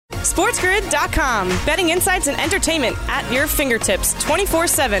SportsGrid.com. Betting insights and entertainment at your fingertips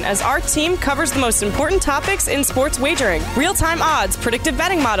 24/7 as our team covers the most important topics in sports wagering. Real-time odds, predictive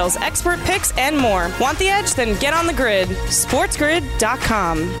betting models, expert picks, and more. Want the edge? Then get on the grid.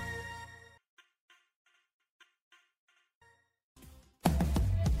 SportsGrid.com.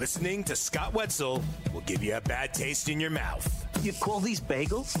 Listening to Scott Wetzel will give you a bad taste in your mouth. You call these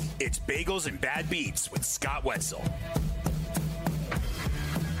bagels? It's Bagels and Bad Beats with Scott Wetzel.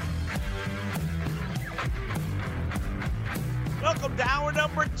 Welcome to hour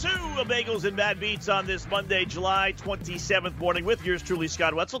number 2 of Bagels and Bad Beats on this Monday, July 27th morning with yours truly,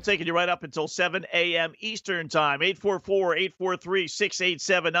 Scott Wetzel, taking you right up until 7 a.m. Eastern Time.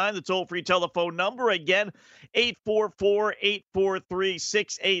 844-843-6879, the toll-free telephone number. Again,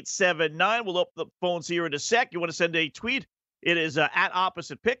 844-843-6879. We'll open the phones here in a sec. You want to send a tweet? It is at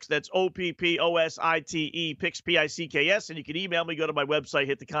Opposite Picks. That's OPPOSITE, Picks, P-I-C-K-S. And you can email me, go to my website,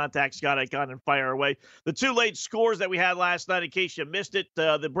 hit the contact Scott icon, and fire away. The two late scores that we had last night, in case you missed it,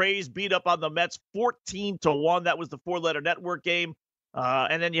 the Braves beat up on the Mets 14-1. That was the four-letter network game.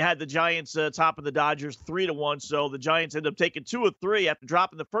 And then you had the Giants topping the Dodgers 3-1. So the Giants ended up taking 2 of 3 after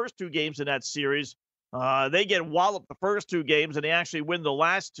dropping the first 2 games in that series. They get walloped the first 2 games, and they actually win the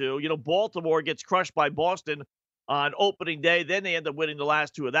last 2. You know, Baltimore gets crushed by Boston on opening day. Then they end up winning the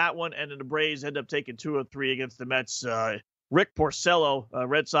last 2 of that one, and then the Braves end up taking 2 of 3 against the Mets. Rick Porcello,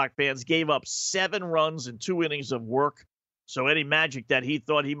 Red Sox fans, gave up 7 runs in 2 innings of work. So any magic that he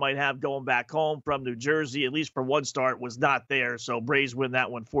thought he might have going back home from New Jersey, at least for one start, was not there. So Braves win that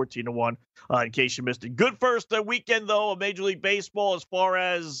one 14-1, in case you missed it. Good first weekend, though, of Major League Baseball as far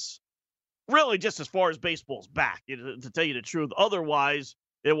as baseball's back, to tell you the truth. Otherwise,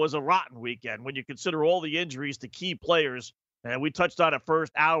 it was a rotten weekend when you consider all the injuries to key players. And we touched on it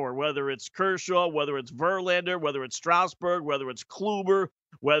first hour, whether it's Kershaw, whether it's Verlander, whether it's Strasburg, whether it's Kluber,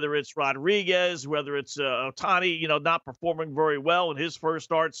 whether it's Rodriguez, whether it's Ohtani, not performing very well in his first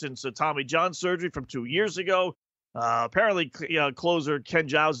start since Tommy John surgery from 2 years ago. Apparently, closer Ken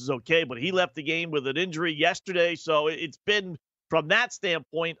Giles is okay, but he left the game with an injury yesterday. So it's been, from that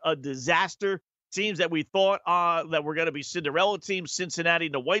standpoint, a disaster. Teams that we thought that were going to be Cinderella teams, Cincinnati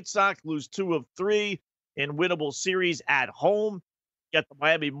and the White Sox, lose 2 of 3 in winnable series at home. You got the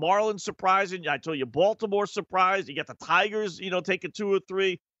Miami Marlins surprising. I told you Baltimore surprised. You got the Tigers, taking 2 of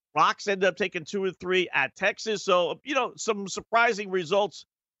 3. Rocks end up taking 2 of 3 at Texas. So, some surprising results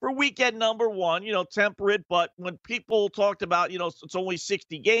for weekend number 1, temperate. But when people talked about, it's only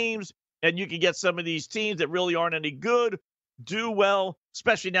 60 games and you can get some of these teams that really aren't any good do well,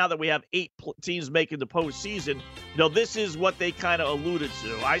 especially now that we have 8 teams making the postseason. This is what they kind of alluded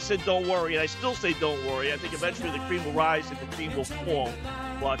to. I said don't worry, and I still say don't worry. I think eventually the cream will rise and the cream will fall.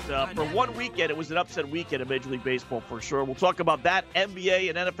 But for one weekend, it was an upset weekend in Major League Baseball for sure. We'll talk about that, NBA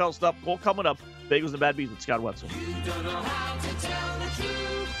and NFL stuff all coming up. Bagels and Bad Beats with Scott Wetzel. You don't know how to tell the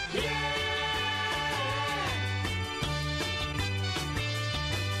truth. Yeah.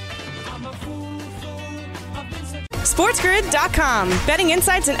 I'm a fool. SportsGrid.com. Betting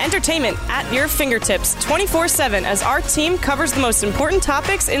insights and entertainment at your fingertips 24/7 as our team covers the most important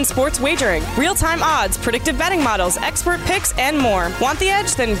topics in sports wagering. Real-time odds, predictive betting models, expert picks, and more. Want the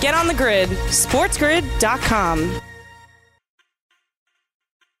edge? Then get on the grid. SportsGrid.com.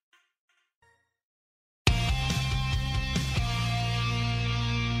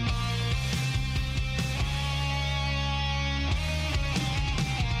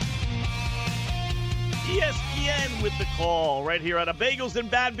 ESPN with the call right here on a Bagels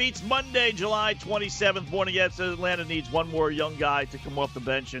and Bad Beats Monday, July 27th morning. Yes, Atlanta needs one more young guy to come off the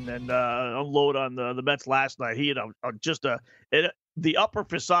bench and unload on the Mets last night. He had the upper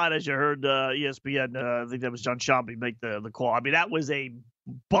facade, as you heard ESPN. I think that was John Shambi make the call. I mean, that was a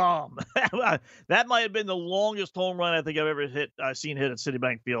bomb. That might have been the longest home run I think I've ever seen hit at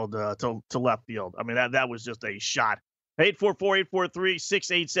Citibank Field to left field. I mean, that was just a shot.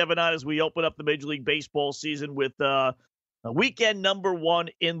 844-843-6879 as we open up the Major League Baseball season with weekend number 1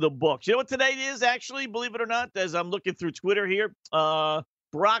 in the books. You know what today is, actually, believe it or not, as I'm looking through Twitter here?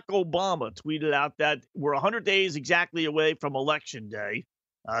 Barack Obama tweeted out that we're 100 days exactly away from Election Day.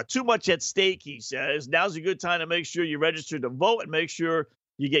 Too much at stake, he says. Now's a good time to make sure you register to vote and make sure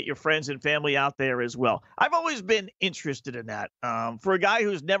you get your friends and family out there as well. I've always been interested in that. For a guy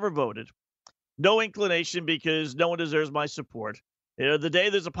who's never voted, no inclination because no one deserves my support. The day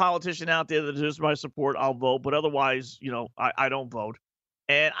there's a politician out there that deserves my support, I'll vote. But otherwise, I don't vote.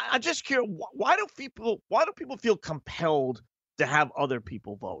 And I just care, why do people feel compelled to have other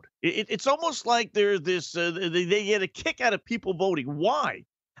people vote? It's almost like there's this they get a kick out of people voting. Why?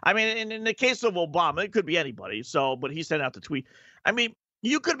 I mean, in the case of Obama, it could be anybody. But he sent out the tweet. I mean,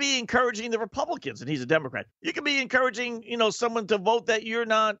 You could be encouraging the Republicans, and he's a Democrat. You could be encouraging, someone to vote that you're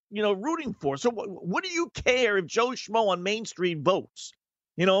not, rooting for. So what do you care if Joe Schmo on Main Street votes?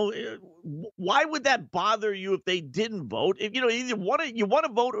 Why would that bother you if they didn't vote? If either you want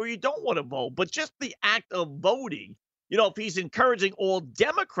to vote or you don't want to vote, but just the act of voting, if he's encouraging all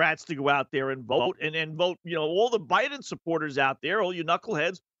Democrats to go out there and vote and vote, all the Biden supporters out there, all you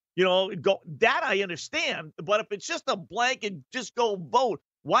knuckleheads, go that I understand. But if it's just a blanket, just go vote.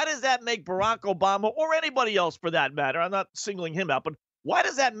 Why does that make Barack Obama or anybody else for that matter? I'm not singling him out, but why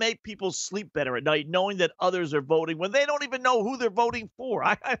does that make people sleep better at night knowing that others are voting when they don't even know who they're voting for?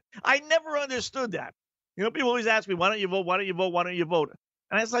 I never understood that. People always ask me, why don't you vote? Why don't you vote? Why don't you vote?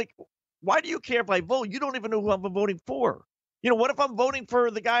 And it's like, why do you care if I vote? You don't even know who I'm voting for. What if I'm voting for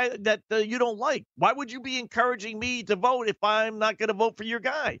the guy that you don't like? Why would you be encouraging me to vote if I'm not going to vote for your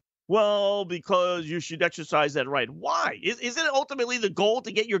guy? Well, because you should exercise that right. Why? Isn't it ultimately the goal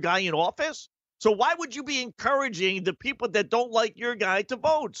to get your guy in office? So why would you be encouraging the people that don't like your guy to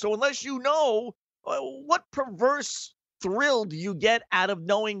vote? So unless you know, what perverse thrill do you get out of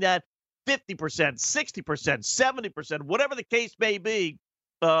knowing that 50%, 60%, 70%, whatever the case may be,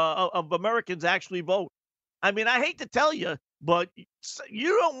 of Americans actually vote? I mean, I hate to tell you, but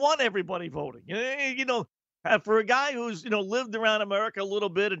you don't want everybody voting. For a guy who's, lived around America a little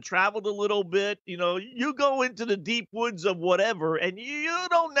bit and traveled a little bit, you go into the deep woods of whatever, and you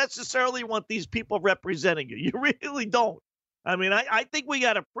don't necessarily want these people representing you. You really don't. I mean, I think we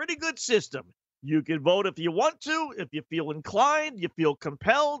got a pretty good system. You can vote if you want to, if you feel inclined, you feel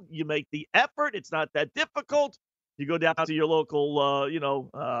compelled, you make the effort. It's not that difficult. You go down to your local,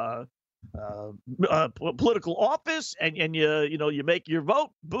 political office, and you make your vote.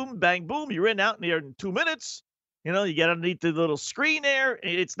 Boom, bang, boom. You're in out in there in 2 minutes. You get underneath the little screen there.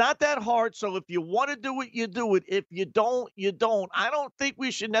 It's not that hard. So if you want to do it, you do it. If you don't, you don't. I don't think we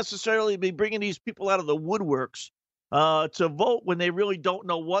should necessarily be bringing these people out of the woodworks to vote when they really don't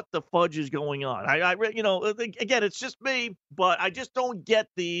know what the fudge is going on. Again, it's just me, but I just don't get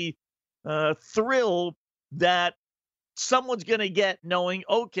the thrill that someone's going to get knowing,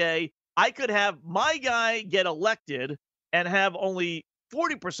 okay, I could have my guy get elected and have only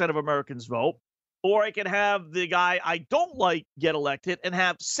 40% of Americans vote, or I could have the guy I don't like get elected and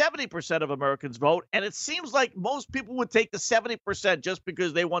have 70% of Americans vote. And it seems like most people would take the 70% just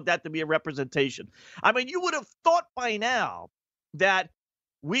because they want that to be a representation. I mean, you would have thought by now that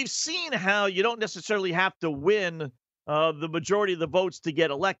we've seen how you don't necessarily have to win the majority of the votes to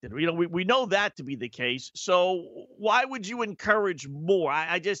get elected. We know that to be the case. So why would you encourage more?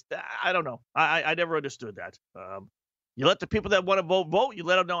 I don't know. I never understood that. You let the people that want to vote. You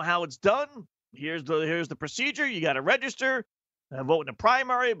let them know how it's done. Here's the procedure. You got to register, vote in the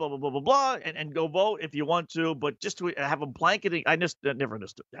primary, blah, blah, blah, blah, blah, and go vote if you want to. But just to have a blanketing, I never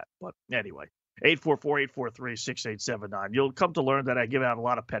understood that. But anyway, 844-843-6879. You'll come to learn that I give out a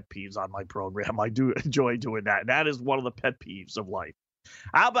lot of pet peeves on my program. I do enjoy doing that. And that is one of the pet peeves of life.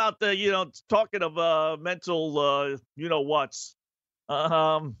 How about talking of mental, whats?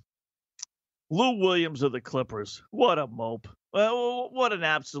 Lou Williams of the Clippers. What a mope. Well, what an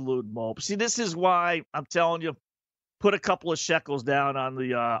absolute mope. See, this is why I'm telling you, put a couple of shekels down on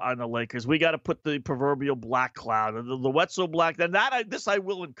the Lakers. We got to put the proverbial black cloud, the Wetzel black. And this I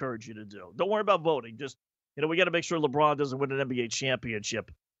will encourage you to do. Don't worry about voting. Just, we got to make sure LeBron doesn't win an NBA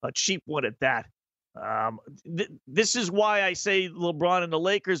championship, a cheap one at that. This is why I say LeBron and the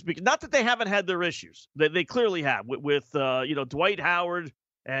Lakers, because not that they haven't had their issues. They clearly have with Dwight Howard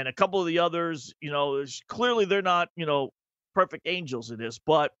and a couple of the others. Clearly they're not, perfect angels in this,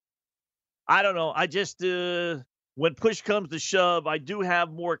 but I don't know. I just, when push comes to shove, I do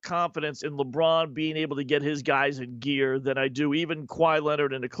have more confidence in LeBron being able to get his guys in gear than I do even Kawhi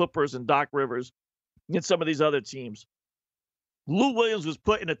Leonard and the Clippers and Doc Rivers and some of these other teams. Lou Williams was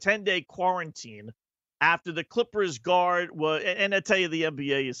put in a 10-day quarantine after the Clippers guard was, and I tell you, the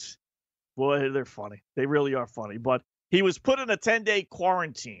NBA is, boy, they're funny. They really are funny. But he was put in a 10-day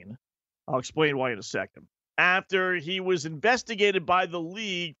quarantine. I'll explain why in a second. After he was investigated by the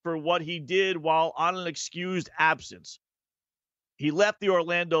league for what he did while on an excused absence. He left the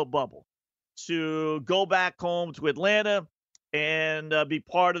Orlando bubble to go back home to Atlanta and be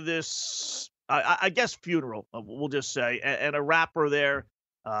part of this, I guess, funeral, we'll just say, and a rapper there,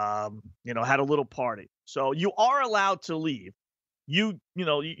 had a little party. So you are allowed to leave. You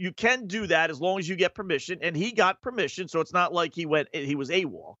can do that as long as you get permission, and he got permission, so it's not like he was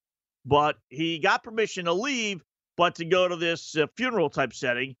AWOL. But he got permission to leave, but to go to this funeral type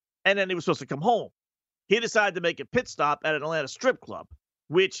setting, and then he was supposed to come home. He decided to make a pit stop at an Atlanta strip club,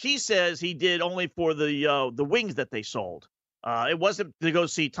 which he says he did only for the wings that they sold. It wasn't to go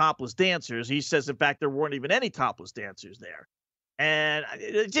see topless dancers. He says, in fact, there weren't even any topless dancers there. And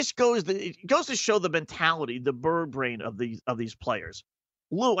it just goes to show the mentality, the bird brain of these players.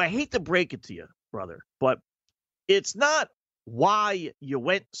 Lou, I hate to break it to you, brother, but it's not why you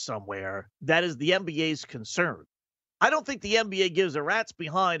went somewhere that is the NBA's concern. I don't think the NBA gives a rat's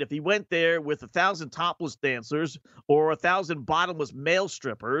behind if he went there with 1,000 topless dancers or 1,000 bottomless male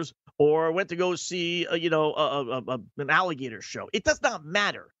strippers or went to go see, an alligator show. It does not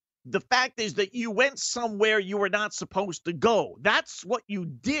matter. The fact is that you went somewhere you were not supposed to go. That's what you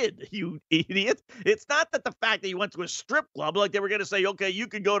did, you idiot. It's not that the fact that you went to a strip club, like they were going to say, okay, you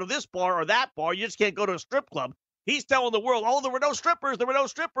can go to this bar or that bar. You just can't go to a strip club. He's telling the world, oh, there were no strippers. There were no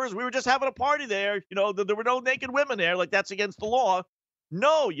strippers. We were just having a party there. There were no naked women there. Like, that's against the law.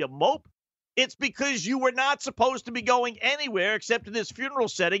 No, you mope. It's because you were not supposed to be going anywhere except to this funeral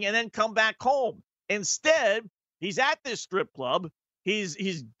setting and then come back home. Instead, he's at this strip club.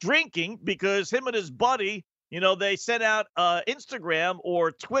 He's drinking because him and his buddy, they sent out Instagram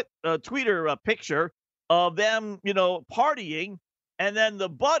or Twitter a picture of them, partying. And then the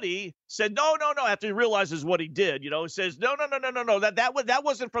buddy said, no, after he realizes what he did, says, no, that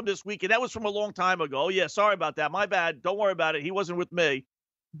wasn't from this weekend. That was from a long time ago. Yeah, sorry about that. My bad. Don't worry about it. He wasn't with me.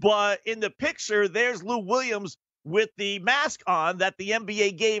 But in the picture, there's Lou Williams with the mask on that the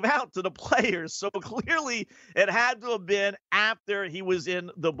NBA gave out to the players. So clearly it had to have been after he was in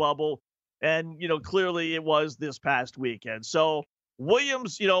the bubble. And, clearly it was this past weekend. So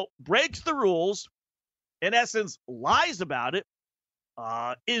Williams, breaks the rules, in essence, lies about it.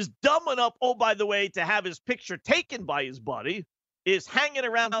 Is dumb enough, oh, by the way, to have his picture taken by his buddy, is hanging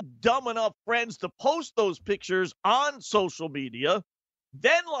around dumb enough friends to post those pictures on social media,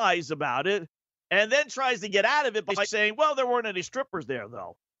 then lies about it, and then tries to get out of it by saying, well, there weren't any strippers there,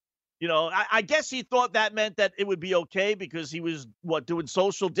 though. I guess he thought that meant that it would be okay because he was, doing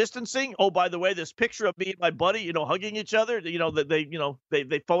social distancing? Oh, by the way, this picture of me and my buddy, hugging each other,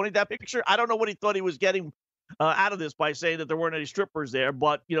 they phoned that picture. I don't know what he thought he was getting out of this by saying that there weren't any strippers there,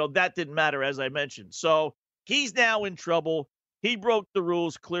 but that didn't matter, as I mentioned. So he's now in trouble. He broke the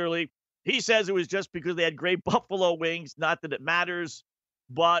rules. Clearly, he says it was just because they had great buffalo wings. Not that it matters,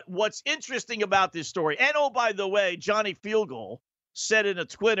 but what's interesting about this story, and oh, by the way, Johnny Fieldgoal said in a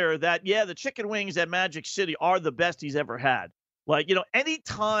Twitter that the chicken wings at Magic City are the best he's ever had. Like, any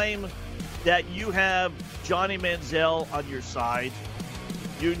time that you have Johnny Manziel on your side,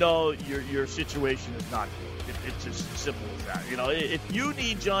 your situation is not good. It's as simple as that. If you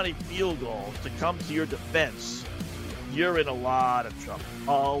need Johnny Fieldgoal to come to your defense, you're in a lot of trouble.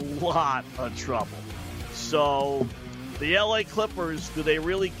 A lot of trouble. So the LA Clippers, do they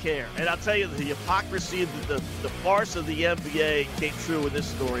really care? And I'll tell you, the hypocrisy, the farce of the NBA came true in this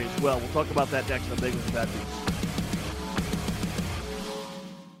story as well. We'll talk about that next on Big Wings Bad Beats.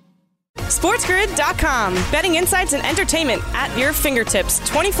 SportsGrid.com. Betting insights and entertainment at your fingertips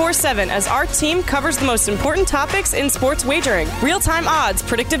 24/7 as our team covers the most important topics in sports wagering. Real-time odds,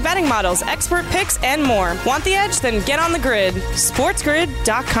 predictive betting models, expert picks, and more. Want the edge? Then get on the grid.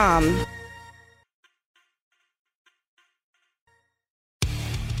 SportsGrid.com.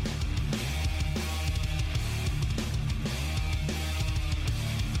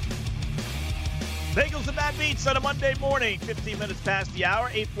 Bagels and Bad Beats on a Monday morning, 15 minutes past the hour,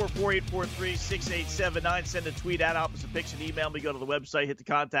 844-843-6879. Send a tweet at Opposite Picks and email me. Go to the website, hit the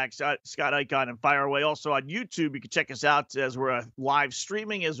contact Scott icon, and fire away. Also on YouTube, you can check us out as we're live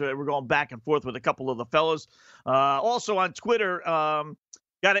streaming, as we're going back and forth with a couple of the fellows. Also on Twitter, got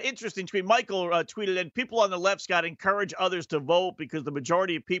an interesting tweet. Michael tweeted in, people on the left, Scott, encourage others to vote because the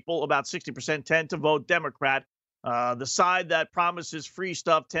majority of people, about 60%, tend to vote Democrat. The side that promises free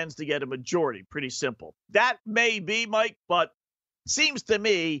stuff tends to get a majority. Pretty simple. That may be, Mike, but seems to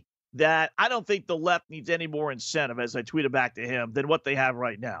me that I don't think the left needs any more incentive, as I tweeted back to him, than what they have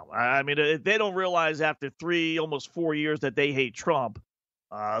right now. I mean, if they don't realize after almost 4 years that they hate Trump,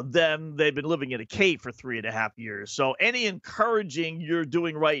 then they've been living in a cave for 3.5 years. So any encouraging you're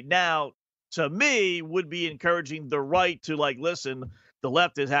doing right now, to me, would be encouraging the right to, listen, the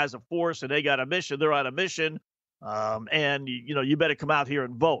left has a force and they got a mission. They're on a mission. And you better come out here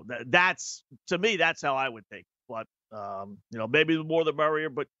and vote. That's, to me, that's how I would think. But, maybe the more the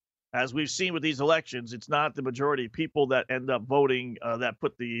merrier. But as we've seen with these elections, it's not the majority of people that end up voting that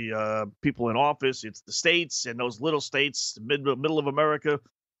put the people in office. It's the states, and those little states, middle of America,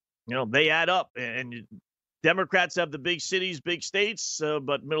 they add up. And Democrats have the big cities, big states,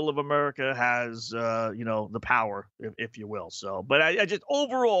 but middle of America has, the power, if you will. So, but I just,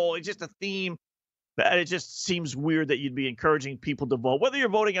 overall, it's just a theme. It just seems weird that you'd be encouraging people to vote, whether you're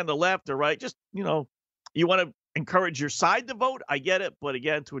voting on the left or right. Just, you want to encourage your side to vote, I get it. But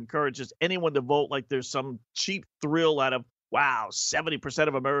again, to encourage just anyone to vote like there's some cheap thrill out of, wow, 70%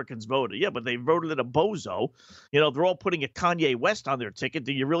 of Americans voted. Yeah, but they voted in a bozo. They're all putting a Kanye West on their ticket.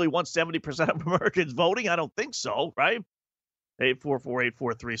 Do you really want 70% of Americans voting? I don't think so, right?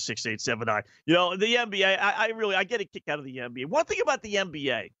 844-843-6879. The NBA, I get a kick out of the NBA. One thing about the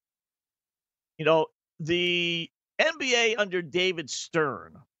NBA, the NBA under David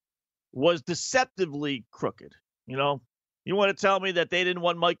Stern was deceptively crooked. You want to tell me that they didn't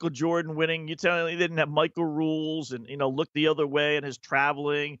want Michael Jordan winning? You tell me they didn't have Michael rules and, look the other way and his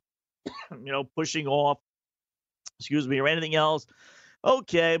traveling, pushing off, or anything else.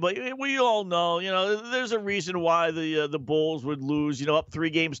 Okay, but we all know, there's a reason why the Bulls would lose, up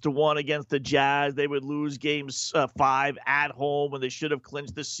 3-1 against the Jazz. They would lose games 5 at home when they should have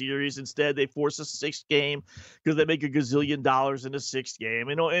clinched the series. Instead, they force a 6th game because they make $1 gazillion in the 6th game,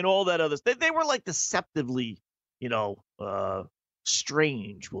 and all that other stuff. They were like deceptively,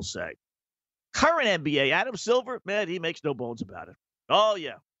 strange, we'll say. Current NBA, Adam Silver, man, he makes no bones about it. Oh,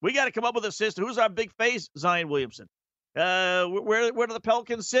 yeah. We got to come up with a system. Who's our big face? Zion Williamson. Where do the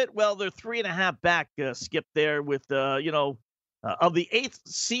Pelicans sit? Well, they're 3.5 back, Skip, there with, of the 8th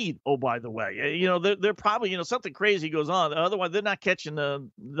seed. Oh, by the way, they're probably, something crazy goes on. Otherwise, they're not catching the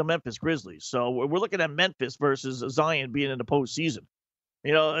Memphis Grizzlies. So we're looking at Memphis versus Zion being in the postseason.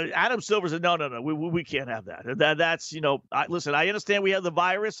 Adam Silver said, no, we can't have that. That's, listen, I understand we have the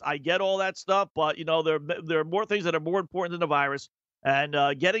virus. I get all that stuff, but, there are more things that are more important than the virus.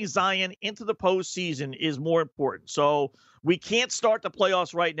 And getting Zion into the postseason is more important. So we can't start the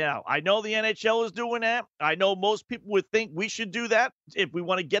playoffs right now. I know the NHL is doing that. I know most people would think we should do that if we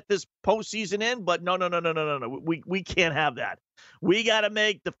want to get this postseason in. But no. We can't have that. We got to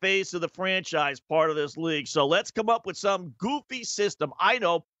make the face of the franchise part of this league. So let's come up with some goofy system. I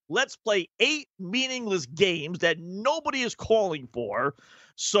know. Let's play 8 meaningless games that nobody is calling for.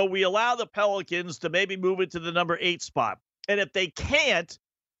 So we allow the Pelicans to maybe move into the number 8 spot. And if they can't,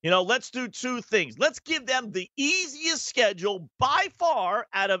 let's do 2 things. Let's give them the easiest schedule by far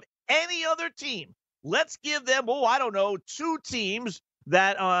out of any other team. Let's give them, 2 teams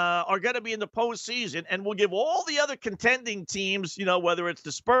that are going to be in the postseason, and we'll give all the other contending teams, whether it's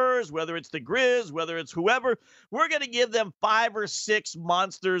the Spurs, whether it's the Grizz, whether it's whoever, we're going to give them 5 or 6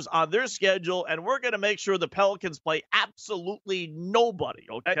 monsters on their schedule, and we're going to make sure the Pelicans play absolutely nobody,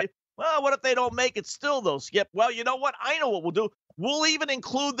 okay? Well, what if they don't make it still, though, Skip? Well, you know what? I know what we'll do. We'll even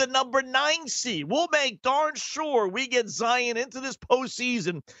include the number 9 seed. We'll make darn sure we get Zion into this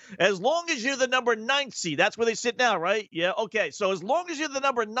postseason as long as you're the number 9 seed. That's where they sit now, right? Yeah, okay. So as long as you're the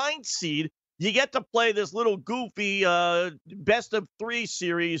number 9 seed, you get to play this little goofy best-of-3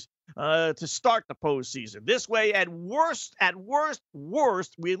 series to start the postseason. This way, at worst,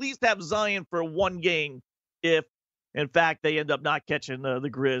 we at least have Zion for 1 game if, in fact, they end up not catching the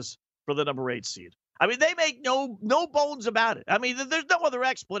Grizz for the number 8 seed. I mean, they make no bones about it. I mean, there's no other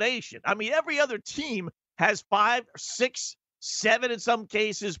explanation. I mean, every other team has 5, 6, 7 in some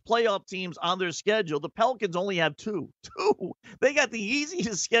cases playoff teams on their schedule. The Pelicans only have 2. They got the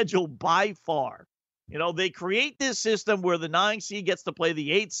easiest schedule by far. They create this system where the 9 seed gets to play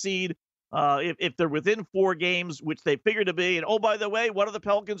the 8 seed if they're within 4 games, which they figure to be. And, oh, by the way, what are the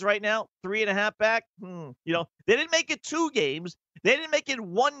Pelicans right now? 3.5 back? They didn't make it 2 games. They didn't make it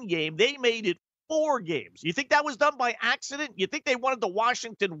 1 game. They made it 4 games. You think that was done by accident? You think they wanted the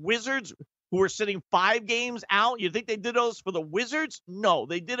Washington Wizards, who were sitting 5 games out? You think they did those for the Wizards? No,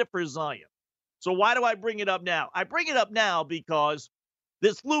 they did it for Zion. So why do I bring it up now? I bring it up now because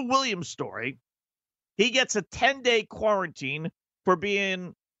this Lou Williams story, he gets a 10-day quarantine for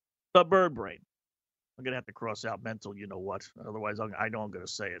being a bird brain. I'm going to have to cross out mental, you know what? Otherwise, I know I'm going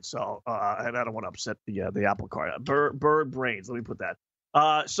to say it. So, and I don't want to upset the apple cart. Bird brains. Let me put that.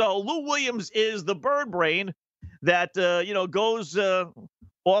 So Lou Williams is the bird brain that, goes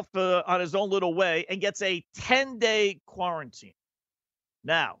off on his own little way and gets a 10-day quarantine.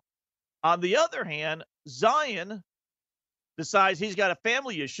 Now, on the other hand, Zion decides he's got a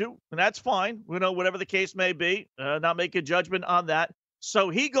family issue, and that's fine. Whatever the case may be, not make a judgment on that.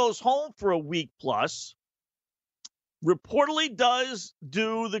 So he goes home for a week plus, reportedly does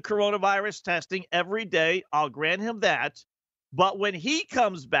do the coronavirus testing every day. I'll grant him that. But when he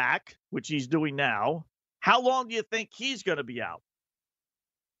comes back, which he's doing now, how long do you think he's going to be out?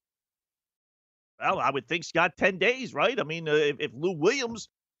 Well, I would think Scott 10 days, right? I mean, if Lou Williams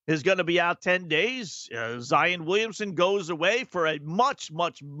is going to be out 10 days, Zion Williamson goes away for a much,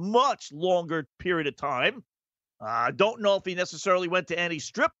 much, much longer period of time. I don't know if he necessarily went to any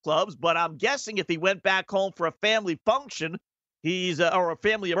strip clubs, but I'm guessing if he went back home for a family function, or a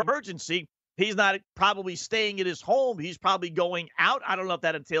family emergency, He's not probably staying at his home. He's probably going out. I don't know if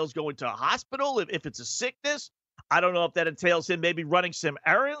that entails going to a hospital, if it's a sickness. I don't know if that entails him maybe running some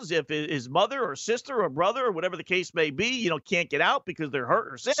errands, if his mother or sister or brother or whatever the case may be, can't get out because they're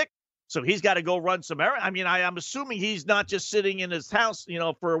hurt or sick. So he's got to go run some errands. I mean, I'm assuming he's not just sitting in his house,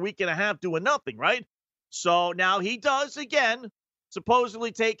 for a week and a half doing nothing, right? So now he does, again,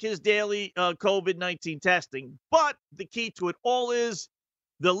 supposedly take his daily COVID-19 testing. But the key to it all is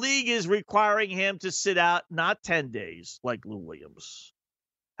the league is requiring him to sit out not 10 days like Lou Williams.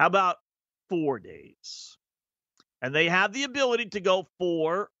 How about 4 days? And they have the ability to go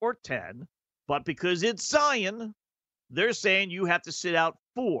 4 or 10, but because it's Zion, they're saying you have to sit out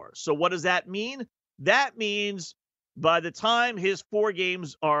 4. So what does that mean? That means by the time his 4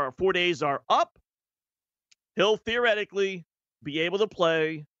 days are up, he'll theoretically be able to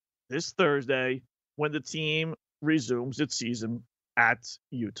play this Thursday when the team resumes its season at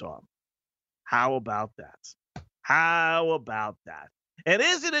Utah. How about that? How about that? And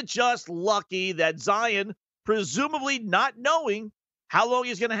isn't it just lucky that Zion, presumably not knowing how long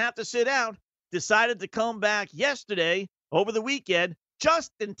he's going to have to sit out, decided to come back yesterday over the weekend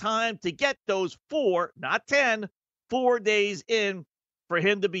just in time to get those 4, not 10, 4 days in for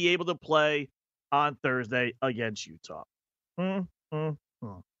him to be able to play on Thursday against Utah.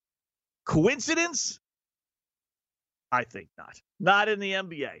 Coincidence? I think not. Not in the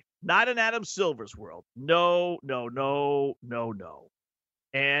NBA. Not in Adam Silver's world. No.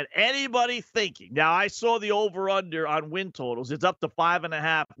 And anybody thinking, now I saw the over-under on win totals. It's up to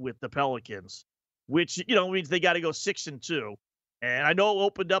 5.5 with the Pelicans, which, means they got to go 6-2. And I know it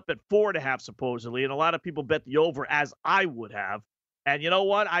opened up at 4.5 supposedly, and a lot of people bet the over, as I would have. And you know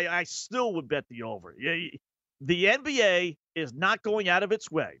what? I still would bet the over. The NBA is not going out of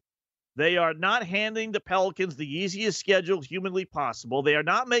its way. They are not handing the Pelicans the easiest schedule humanly possible. They are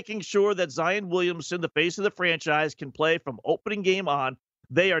not making sure that Zion Williamson, the face of the franchise, can play from opening game on.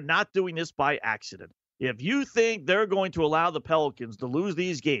 They are not doing this by accident. If you think they're going to allow the Pelicans to lose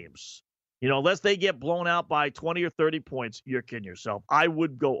these games, unless they get blown out by 20 or 30 points, you're kidding yourself. I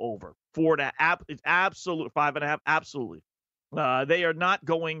would go over. 4.5, it's absolute 5.5, absolutely. They are not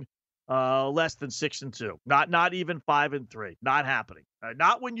going less than 6-2. Not even 5-3. Not happening.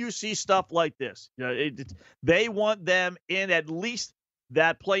 Not when you see stuff like this. They want them in at least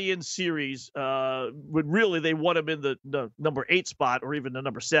that play-in series. When really they want them in the number 8 spot or even the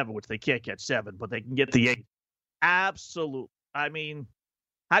number 7, which they can't get 7, but they can get the 8. Absolutely. I mean,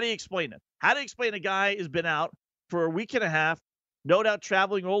 how do you explain it? How do you explain a guy has been out for a week and a half, no doubt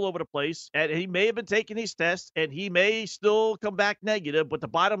traveling all over the place, and he may have been taking these tests, and he may still come back negative, but the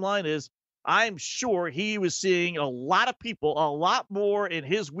bottom line is I'm sure he was seeing a lot of people, a lot more in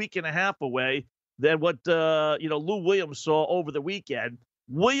his week and a half away than what, Lou Williams saw over the weekend.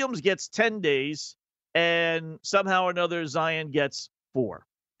 Williams gets 10 days, and somehow or another Zion gets 4.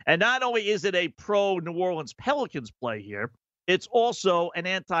 And not only is it a pro-New Orleans Pelicans play here, it's also an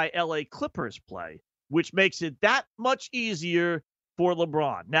anti-LA Clippers play, which makes it that much easier for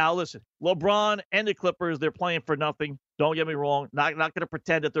LeBron. Now, listen, LeBron and the Clippers, they're playing for nothing. Don't get me wrong. Not going to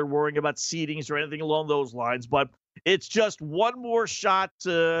pretend that they're worrying about seedings or anything along those lines, but it's just one more shot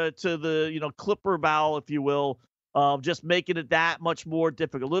to the Clipper bowl, if you will, of just making it that much more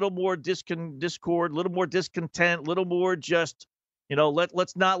difficult. A little more discord, a little more discontent, a little more just,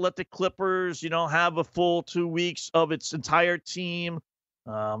 let's not let the Clippers, have a full 2 weeks of its entire team.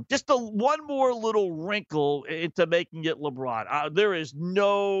 Just one more little wrinkle into making it LeBron. There is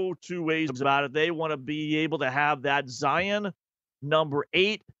no two ways about it. They want to be able to have that Zion number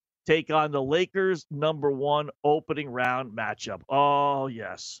 8 take on the Lakers number 1 opening round matchup. Oh,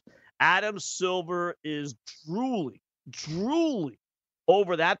 yes. Adam Silver is drooling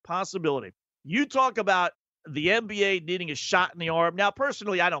over that possibility. You talk about the NBA needing a shot in the arm. Now,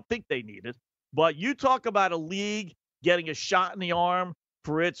 personally, I don't think they need it, but you talk about a league getting a shot in the arm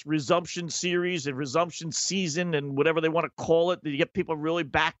for its resumption series and resumption season and whatever they want to call it, to get people really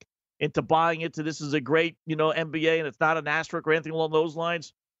back into buying into this is a great, NBA, and it's not an asterisk or anything along those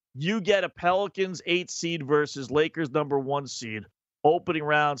lines. You get a Pelicans 8 seed versus Lakers number 1 seed opening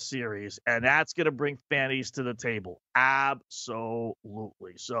round series, and that's going to bring fannies to the table.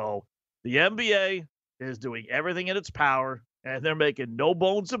 Absolutely. So the NBA is doing everything in its power, and they're making no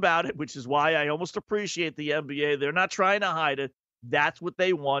bones about it, which is why I almost appreciate the NBA. They're not trying to hide it. That's what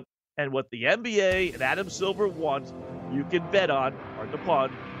they want. And what the NBA and Adam Silver want, you can bet on, pardon the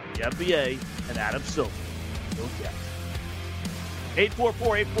pun, the NBA and Adam Silver. You'll get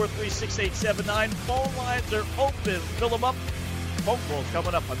 844-843-6879. Phone lines are open. Fill them up. Phone calls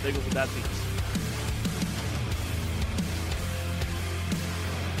coming up on Bengals and Bad Beats.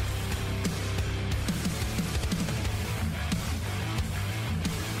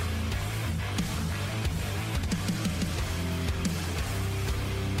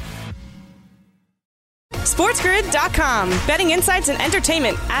 SportsGrid.com. Betting insights and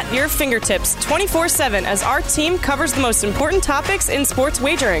entertainment at your fingertips 24/7 as our team covers the most important topics in sports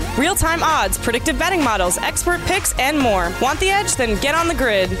wagering. Real-time odds, predictive betting models, expert picks, and more. Want the edge? Then get on the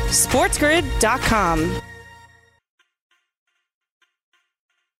grid. SportsGrid.com.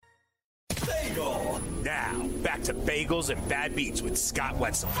 Bagel. Now, back to Bagels and Bad Beats with Scott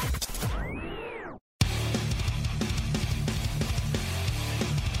Wetzel.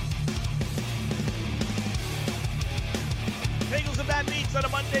 Bagels and Bad Beats on a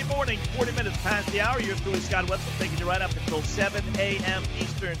Monday morning, 40 minutes past the hour. You're through Scott Wetzel, taking you right up until 7 a.m.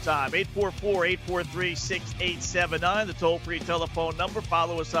 Eastern Time. 844-843-6879, the toll-free telephone number.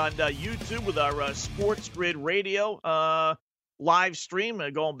 Follow us on YouTube with our Sports Grid Radio live stream,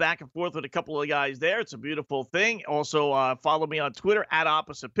 going back and forth with a couple of guys there. It's a beautiful thing. Also, follow me on Twitter at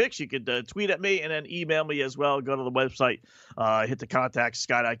Opposite Picks. You could tweet at me and then email me as well. Go to the website, hit the contact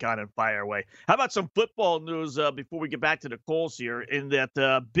Scott icon, and fire away. How about some football news before we get back to the calls here? In that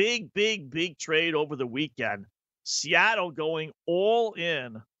big trade over the weekend, Seattle going all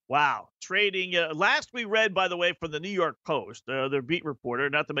in. Wow. Trading. Last we read, by the way, from the New York Post, their beat reporter,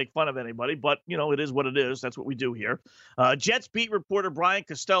 not to make fun of anybody, but, it is what it is. That's what we do here. Jets beat reporter Brian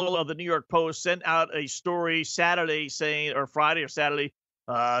Costello of the New York Post sent out a story Friday or Saturday,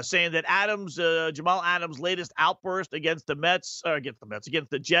 saying that Jamal Adams' latest outburst against the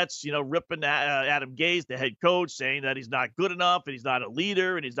Jets, ripping Adam Gase, the head coach, saying that he's not good enough and he's not a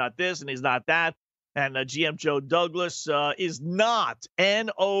leader and he's not this and he's not that. And GM Joe Douglas is not,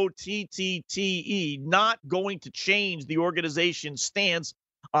 N-O-T-T-T-E, not going to change the organization's stance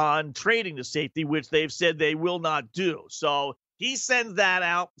on trading the safety, which they've said they will not do. So he sends that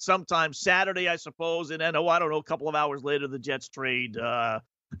out sometime Saturday, I suppose. And then, I don't know, a couple of hours later, the Jets trade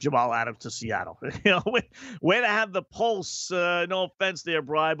Jamal Adams to Seattle. Way to have the pulse. No offense there,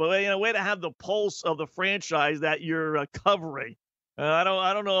 Brian, but way to have the pulse of the franchise that you're covering. I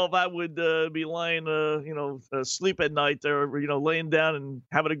don't know if I would be lying, sleep at night or, laying down and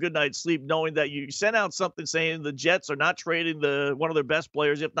having a good night's sleep, knowing that you sent out something saying the Jets are not trading one of their best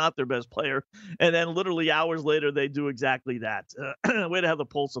players, if not their best player. And then literally hours later, they do exactly that. Way to have the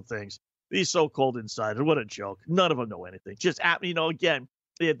pulse of things. These so-called insiders, what a joke. None of them know anything. Just, again,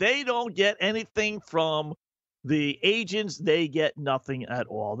 if they don't get anything from the agents, they get nothing at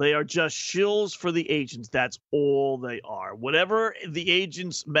all. They are just shills for the agents. That's all they are. Whatever the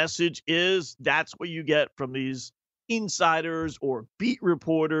agent's message is, that's what you get from these insiders or beat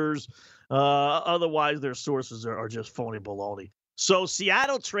reporters. Otherwise, their sources are just phony baloney. So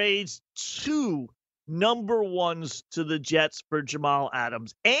Seattle trades 2 number ones to the Jets for Jamal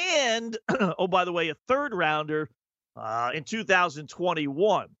Adams. And, oh, by the way, a third rounder in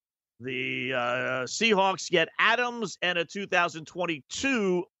 2021. The Seahawks get Adams and a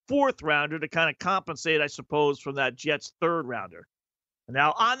 2022 fourth rounder to kind of compensate, I suppose, from that Jets third rounder.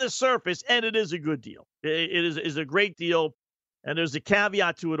 Now, on the surface, and it is a good deal. It is a great deal. And there's a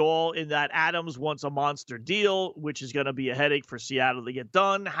caveat to it all in that Adams wants a monster deal, which is going to be a headache for Seattle to get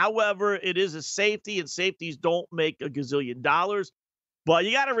done. However, it is a safety, and safeties don't make a gazillion dollars. But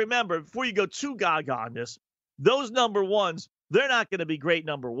you got to remember, before you go too gaga on this, those number ones, they're not going to be great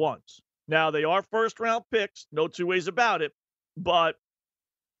number ones. Now, they are first-round picks, no two ways about it. But,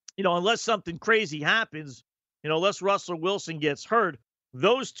 unless something crazy happens, unless Russell Wilson gets hurt,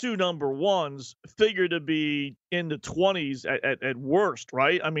 those 2 number ones figure to be in the 20s at worst,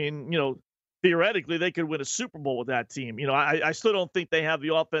 right? I mean, theoretically, they could win a Super Bowl with that team. I still don't think they have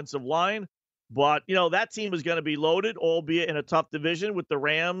the offensive line. But, that team is going to be loaded, albeit in a tough division with the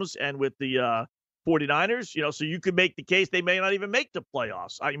Rams and with the 49ers, so you could make the case they may not even make the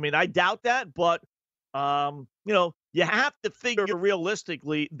playoffs. I mean, I doubt that, but, you have to figure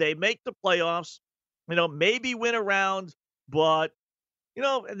realistically they make the playoffs, maybe win a round, but,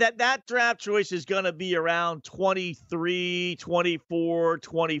 that draft choice is going to be around 23, 24,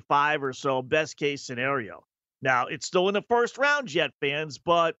 25 or so, best case scenario. Now, it's still in the first round, Jet fans,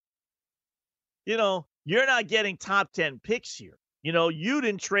 but, you're not getting top 10 picks here. You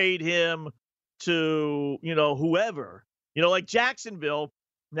didn't trade him to, whoever, like Jacksonville.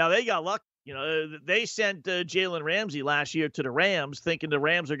 Now they got lucky. They sent Jalen Ramsey last year to the Rams thinking the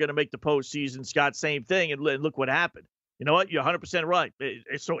Rams are going to make the postseason. Scott, same thing. And look what happened. You know what? You're 100% right.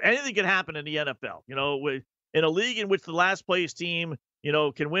 So anything can happen in the NFL, in a league in which the last place team,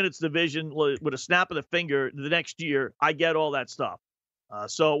 can win its division with a snap of the finger the next year. I get all that stuff.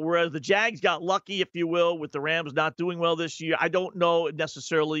 So whereas the Jags got lucky, if you will, with the Rams not doing well this year, I don't know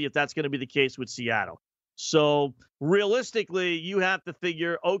necessarily if that's going to be the case with Seattle. So realistically, you have to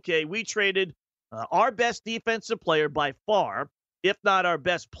figure, okay, we traded our best defensive player by far, if not our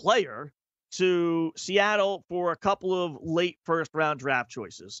best player, to Seattle for a couple of late first-round draft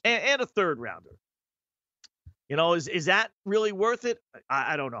choices and a third-rounder. Is that really worth it?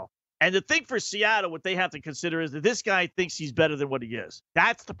 I don't know. And the thing for Seattle, what they have to consider is that this guy thinks he's better than what he is.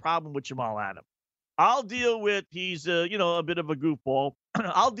 That's the problem with Jamal Adams. I'll deal with he's, a bit of a goofball.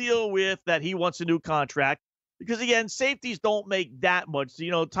 I'll deal with that he wants a new contract because, again, safeties don't make that much.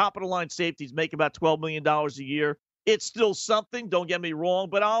 Top-of-the-line safeties make about $12 million a year. It's still something, don't get me wrong,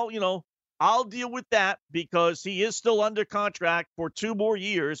 but I'll deal with that because he is still under contract for 2 more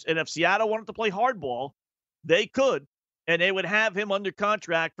years. And if Seattle wanted to play hardball, they could. And they would have him under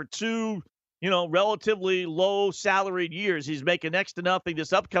contract for 2, relatively low salaried years. He's making next to nothing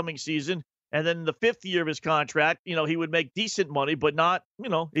this upcoming season. And then the 5th year of his contract, he would make decent money, but not,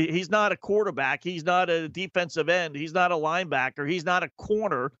 he's not a quarterback. He's not a defensive end. He's not a linebacker. He's not a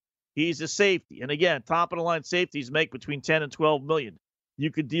corner. He's a safety. And again, top of the line safeties make between 10 and 12 million.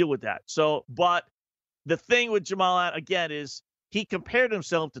 You could deal with that. So, but the thing with Jamal Adams, again, is he compared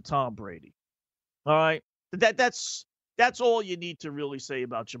himself to Tom Brady. All right. That's all you need to really say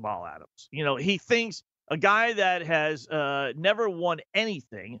about Jamal Adams. He thinks a guy that has never won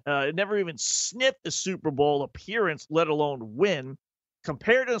anything, never even sniffed a Super Bowl appearance, let alone win,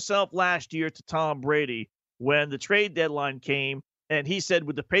 compared himself last year to Tom Brady when the trade deadline came. And he said,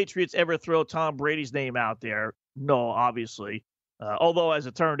 would the Patriots ever throw Tom Brady's name out there? No, obviously. Although, as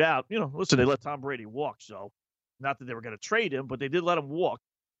it turned out, listen, they let Tom Brady walk. So not that they were going to trade him, but they did let him walk.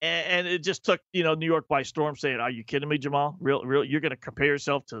 And it just took, New York by storm saying, are you kidding me, Jamal? Real, you're going to compare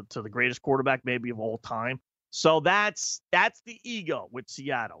yourself to the greatest quarterback maybe of all time. So that's the ego with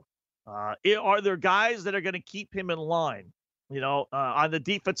Seattle. Are there guys that are going to keep him in line, on the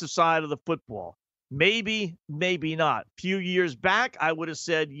defensive side of the football? Maybe, maybe not. A few years back, I would have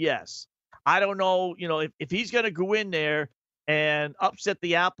said yes. I don't know, if he's going to go in there and upset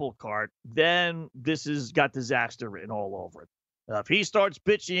the apple cart, then this has got disaster written all over it. If he starts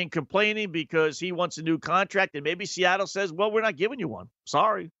bitching and complaining because he wants a new contract, and maybe Seattle says, well, we're not giving you one.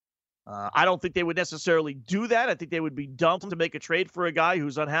 Sorry. I don't think they would necessarily do that. I think they would be dumb to make a trade for a guy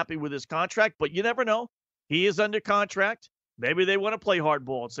who's unhappy with his contract, but you never know. He is under contract. Maybe they want to play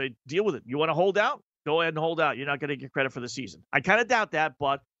hardball and say, deal with it. You want to hold out? Go ahead and hold out. You're not going to get credit for the season. I kind of doubt that,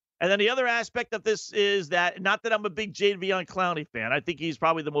 but and then the other aspect of this is that, not that I'm a big Jadeveon Clowney fan. I think he's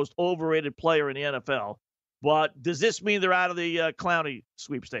probably the most overrated player in the NFL. But does this mean they're out of the Clowney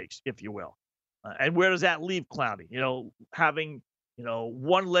sweepstakes, if you will? And where does that leave Clowney? Having,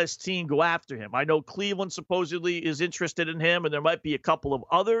 one less team go after him. I know Cleveland supposedly is interested in him, and there might be a couple of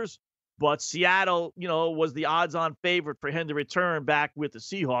others. But Seattle, was the odds-on favorite for him to return back with the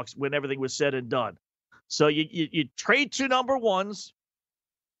Seahawks when everything was said and done. So you trade 2 number ones.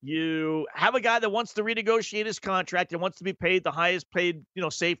 You have a guy that wants to renegotiate his contract and wants to be paid the highest paid,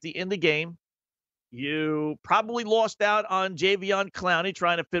 safety in the game. You probably lost out on Jadeveon Clowney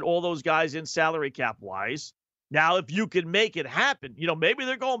trying to fit all those guys in salary cap wise. Now, if you can make it happen, maybe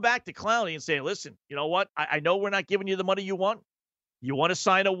they're going back to Clowney and saying, listen, you know what? I know we're not giving you the money you want. You want to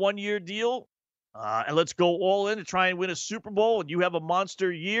sign a 1-year deal? And let's go all in to try and win a Super Bowl. And you have a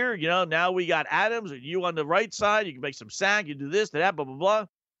monster year. Now we got Adams and you on the right side. You can make some sack. You do this, that, blah, blah, blah.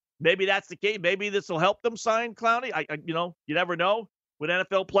 Maybe that's the case. Maybe this will help them sign Clowney. You never know with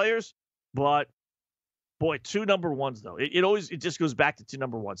NFL players. But boy, 2 number ones though. It just goes back to 2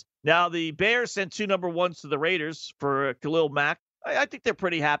 number ones. Now the Bears sent 2 number ones to the Raiders for Khalil Mack. I think they're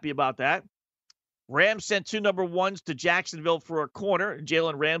pretty happy about that. Rams sent 2 number ones to Jacksonville for a corner,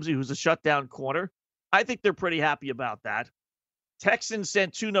 Jalen Ramsey, who's a shutdown corner. I think they're pretty happy about that. Texans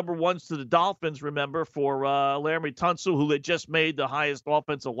sent 2 number ones to the Dolphins, remember, for Laramie Tunsil, who had just made the highest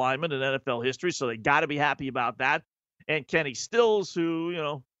offensive lineman in NFL history, so they got to be happy about that. And Kenny Stills,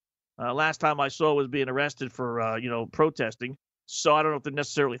 who, last time I saw was being arrested for, protesting. So I don't know if they're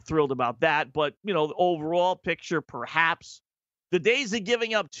necessarily thrilled about that. But, the overall picture, perhaps. The days of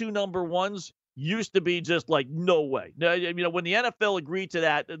giving up 2 number ones used to be just like, no way. When the NFL agreed to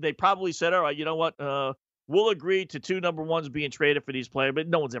that, they probably said, all right, you know what? We'll agree to 2 number ones being traded for these players, but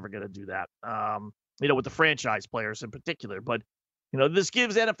no one's ever going to do that, with the franchise players in particular. But, this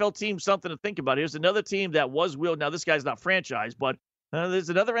gives NFL teams something to think about. Here's another team that was willing. Now, this guy's not franchise, but there's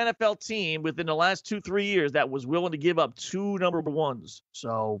another NFL team within the last 2-3 years that was willing to give up 2 number ones.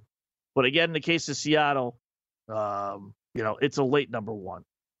 So, but again, in the case of Seattle, it's a late number one.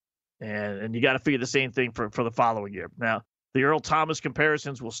 And you got to figure the same thing for the following year. Now, the Earl Thomas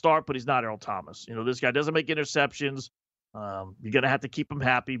comparisons will start, but he's not Earl Thomas. This guy doesn't make interceptions. You're going to have to keep him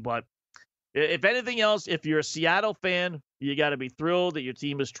happy. But if anything else, if you're a Seattle fan, you got to be thrilled that your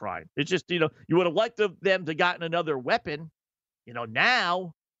team is trying. It's just, you would have liked them to gotten another weapon.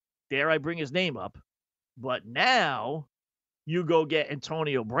 Now dare I bring his name up, but now you go get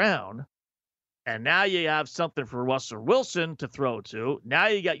Antonio Brown, and now you have something for Russell Wilson to throw to. Now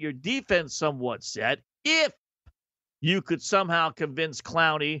you got your defense somewhat set. If you could somehow convince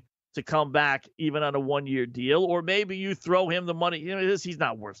Clowney to come back even on a one-year deal, or maybe you throw him the money. He's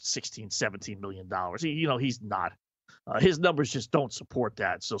not worth $16-17 million. He's not. His numbers just don't support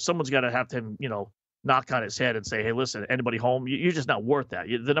that. So someone's got to have him, knock on his head and say, hey, listen, anybody home? You're just not worth that.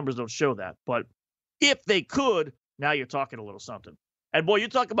 The numbers don't show that. But if they could, now you're talking a little something. And, boy, you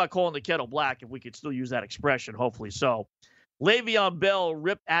talk about calling the kettle black, if we could still use that expression, hopefully so. Le'Veon Bell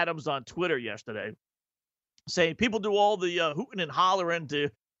ripped Adams on Twitter yesterday, saying people do all the hooting and hollering to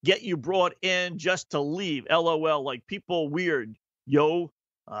get you brought in just to leave. LOL, like people weird. Yo.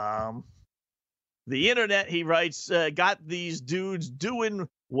 The internet, he writes, got these dudes doing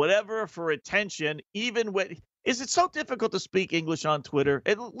whatever for attention, even when... Is it so difficult to speak English on Twitter?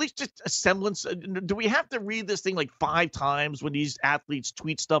 At least just a semblance. Do we have to read this thing like 5 times when these athletes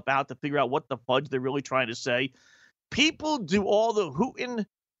tweet stuff out to figure out what the fudge they're really trying to say? People do all the hooting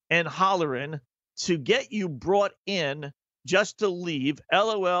and hollering to get you brought in just to leave.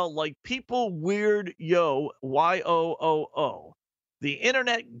 LOL, like people weird, yo, YOOO. The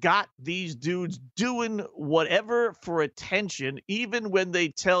internet got these dudes doing whatever for attention, even when they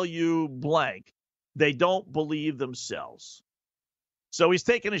tell you blank. They don't believe themselves. So he's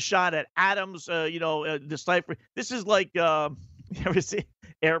taking a shot at Adams, deciphering. This is like, you ever see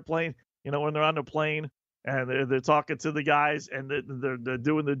Airplane, when they're on the plane and they're talking to the guys and they're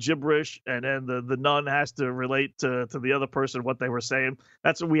doing the gibberish, and then the nun has to relate to the other person what they were saying.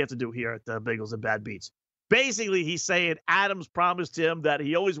 That's what we have to do here at Bagels and Bad Beats. Basically, he's saying Adams promised him that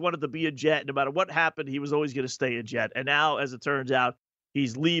he always wanted to be a Jet. No matter what happened, he was always going to stay a Jet. And now, as it turns out,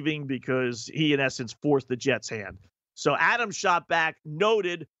 he's leaving because he, in essence, forced the Jets' hand. So Adams shot back,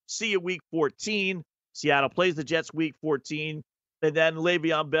 noted, see you week 14. Seattle plays the Jets week 14. And then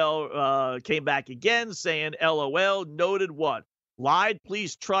Le'Veon Bell came back again saying, LOL, noted what? Lied,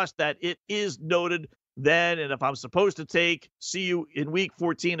 please trust that it is noted then. And if I'm supposed to take see you in week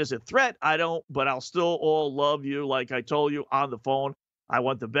 14 as a threat, I don't, but I'll still all love you like I told you on the phone. I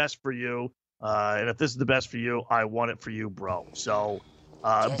want the best for you. And if this is the best for you, I want it for you, bro. So...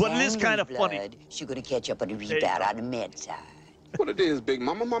 but it is kind of funny. She gonna catch up on the rebound on the med side. What it is, Big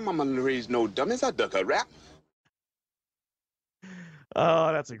Mama? My mama raised no dummies. I duck a rap.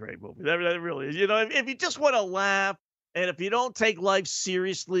 Oh, that's a great movie. That really is. If you just want to laugh, and if you don't take life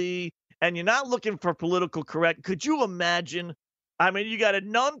seriously, and you're not looking for political correct, could you imagine? I mean, you got a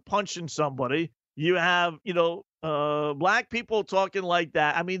nun punching somebody. You have, black people talking like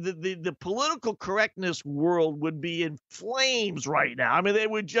that. I mean, the political correctness world would be in flames right now. I mean, they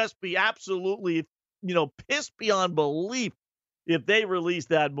would just be absolutely, pissed beyond belief if they released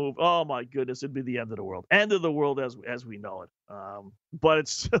that move. Oh my goodness, it'd be the end of the world. End of the world as we know it. But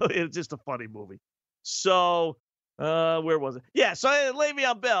it's just a funny movie. So, where was it? Yeah, so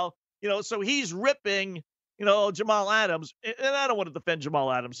Le'Veon Bell, so he's ripping Jamal Adams, and I don't want to defend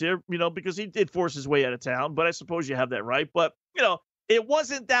Jamal Adams here, because he did force his way out of town, but I suppose you have that right. But, it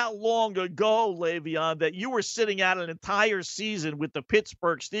wasn't that long ago, Le'Veon, that you were sitting out an entire season with the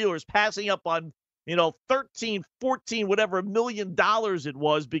Pittsburgh Steelers passing up on, 13, 14, whatever $1 million it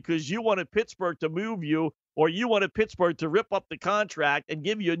was because you wanted Pittsburgh to move you, or you wanted Pittsburgh to rip up the contract and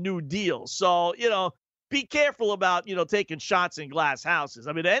give you a new deal. So, be careful about, taking shots in glass houses.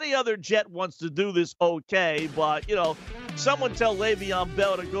 I mean, any other Jet wants to do this, okay, but, someone tell Le'Veon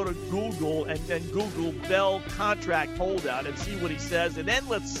Bell to go to Google and then Google Bell contract holdout and see what he says, and then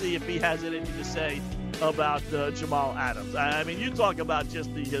let's see if he has anything to say about Jamal Adams. I mean, you talk about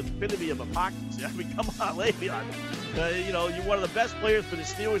just the epitome of hypocrisy. I mean, come on, Le'Veon. You're one of the best players for the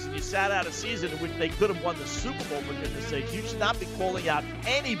Steelers, and you sat out a season in which they could have won the Super Bowl, for goodness sake. You should not be calling out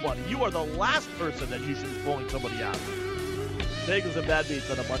anybody. You are the last person that you should be calling somebody out. Bagels and Bad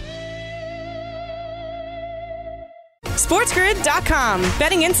Beats on a Monday. SportsGrid.com.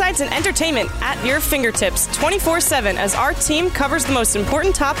 Betting insights and entertainment at your fingertips 24/7 as our team covers the most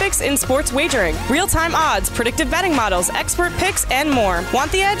important topics in sports wagering. Real-time odds, predictive betting models, expert picks, and more. Want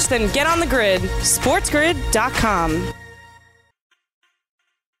the edge? Then get on the grid. SportsGrid.com.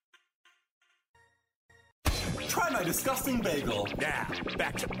 Try my disgusting bagel. Now,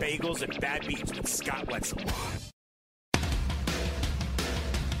 back to Bagels and Bad Beats with Scott Wetzel.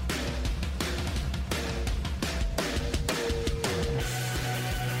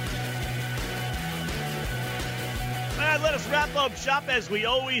 All right, let us wrap up shop as we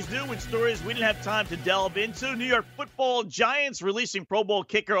always do with stories we didn't have time to delve into. New York Football Giants releasing Pro Bowl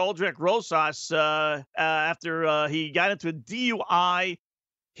kicker Aldrich Rosas after he got into a DUI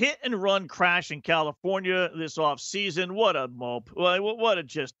hit and run crash in California this offseason. What a mope. What a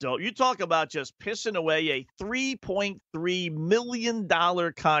just dope. You talk about just pissing away a $3.3 million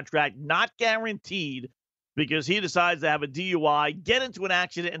contract, not guaranteed, because he decides to have a DUI, get into an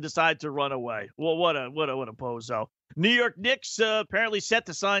accident, and decide to run away. Well, what a bozo. New York Knicks apparently set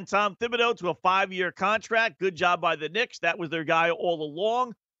to sign Tom Thibodeau to a 5-year contract. Good job by the Knicks. That was their guy all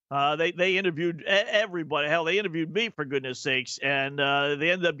along. They interviewed everybody. Hell, they interviewed me, for goodness sakes. And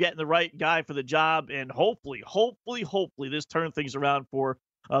they ended up getting the right guy for the job. And hopefully, this turns things around for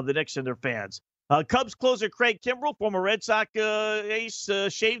the Knicks and their fans. Cubs closer Craig Kimbrell, former Red Sox ace,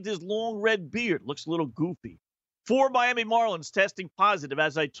 shaved his long red beard. Looks a little goofy. 4 Miami Marlins testing positive,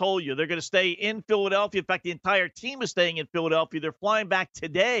 as I told you. They're going to stay in Philadelphia. In fact, the entire team is staying in Philadelphia. They're flying back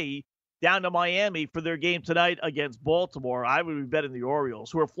today down to Miami for their game tonight against Baltimore. I would be betting the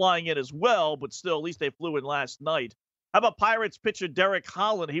Orioles, who are flying in as well, but still, at least they flew in last night. How about Pirates pitcher Derek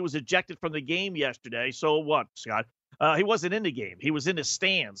Holland? He was ejected from the game yesterday. So what, Scott? He wasn't in the game. He was in the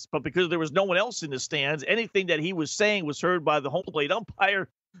stands. But because there was no one else in the stands, anything that he was saying was heard by the home plate umpire,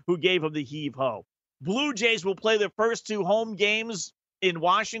 who gave him the heave-ho. Blue Jays will play their first 2 home games in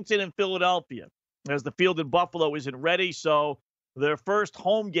Washington and Philadelphia, as the field in Buffalo isn't ready. So their first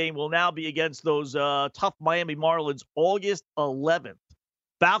home game will now be against those tough Miami Marlins August 11th.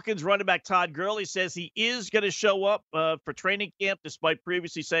 Falcons running back Todd Gurley says he is going to show up for training camp, despite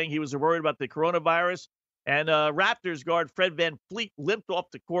previously saying he was worried about the coronavirus. And Raptors guard Fred VanVleet limped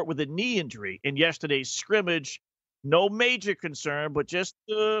off the court with a knee injury in yesterday's scrimmage. No major concern, but just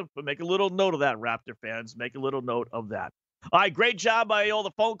make a little note of that, Raptor fans. Make a little note of that. All right, great job by all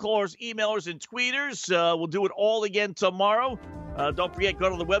the phone callers, emailers, and tweeters. We'll do it all again tomorrow. Don't forget, go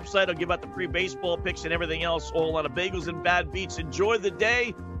to the website. I'll give out the free baseball picks and everything else, all on a Bagels and Bad Beats. Enjoy the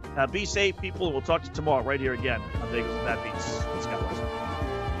day. Be safe, people, and we'll talk to you tomorrow right here again on Bagels and Bad Beats. Let's go, guys.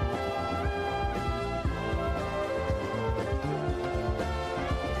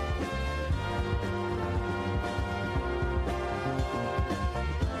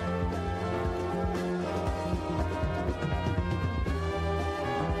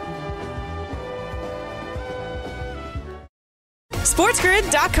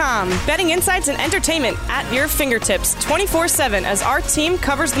 SportsGrid.com. Betting insights and entertainment at your fingertips 24/7 as our team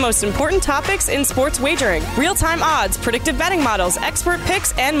covers the most important topics in sports wagering. Real-time odds, predictive betting models, expert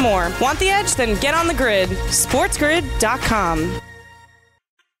picks, and more. Want the edge? Then get on the grid. SportsGrid.com.